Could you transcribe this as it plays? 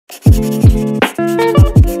Hello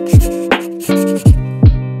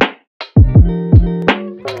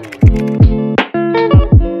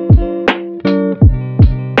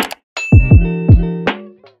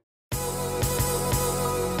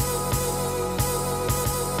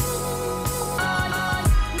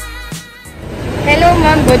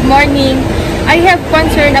ma'am, good morning. I have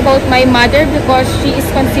concern about my mother because she is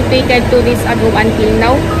constipated 2 days ago until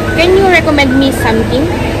now. Can you recommend me something?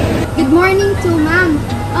 Good morning to ma'am.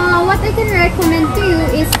 What I can recommend to you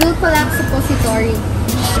is Dulcolax Suppository.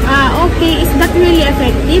 Okay. Is that really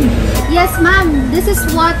effective? Yes ma'am, this is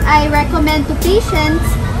what I recommend to patients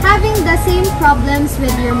having the same problems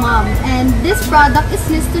with your mom, and this product is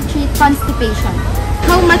used to treat constipation.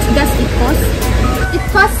 How much does it cost? It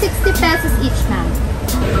costs 60 pesos each, ma'am.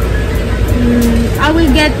 I will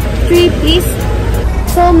get 3 please.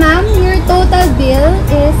 So ma'am, your total bill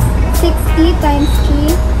is 60 times 3,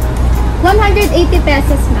 180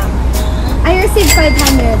 pesos ma'am. I received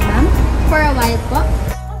 500 ma'am, for a while po.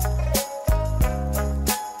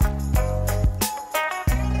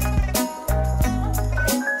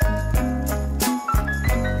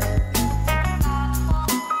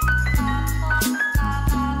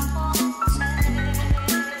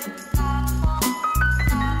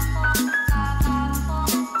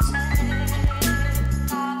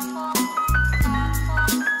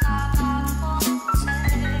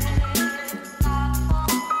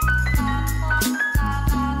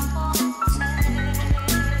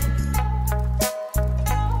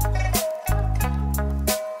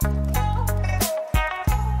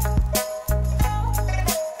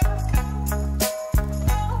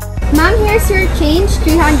 Ma'am, here's your change,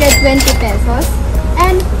 320 pesos.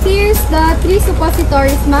 And here's the 3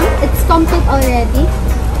 suppositories, ma'am. It's complete already.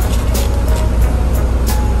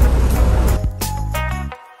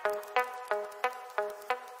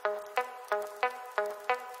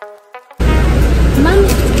 Ma'am,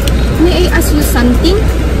 may I ask you something?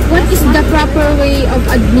 What is the proper way of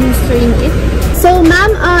administering it? So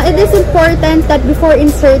ma'am, it is important that before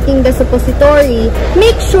inserting the suppository,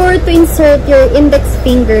 make sure to insert your index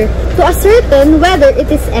finger to ascertain whether it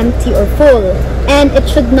is empty or full, and it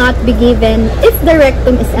should not be given if the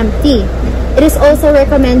rectum is empty. It is also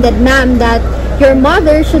recommended, ma'am, that your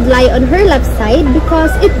mother should lie on her left side because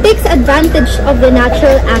it takes advantage of the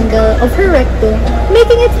natural angle of her rectum,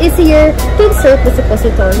 making it easier to insert the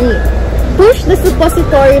suppository. Push the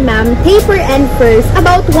suppository, ma'am, taper end first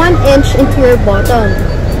about 1 inch into your bottom.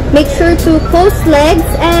 Make sure to close legs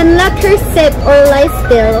and let her sit or lie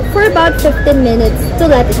still for about 15 minutes to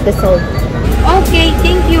let it dissolve. Okay,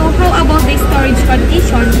 thank you. How about the storage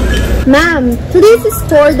condition? Ma'am, please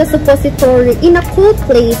store the suppository in a cool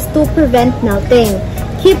place to prevent melting.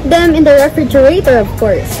 Keep them in the refrigerator, of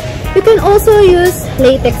course. You can also use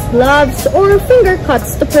latex gloves or finger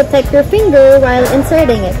cuts to protect your finger while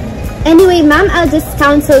inserting it. Anyway, ma'am, I'll just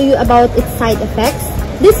counsel you about its side effects.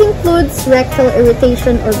 This includes rectal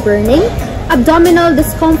irritation or burning, abdominal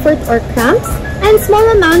discomfort or cramps, and small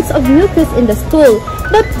amounts of mucus in the stool.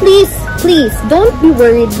 But please, don't be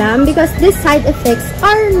worried, ma'am, because these side effects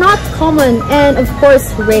are not common and, of course,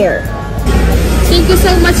 rare. Thank you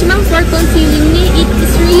so much, ma'am, for counseling me. It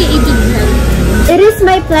is really a big help. It is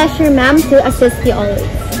my pleasure, ma'am, to assist you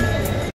always.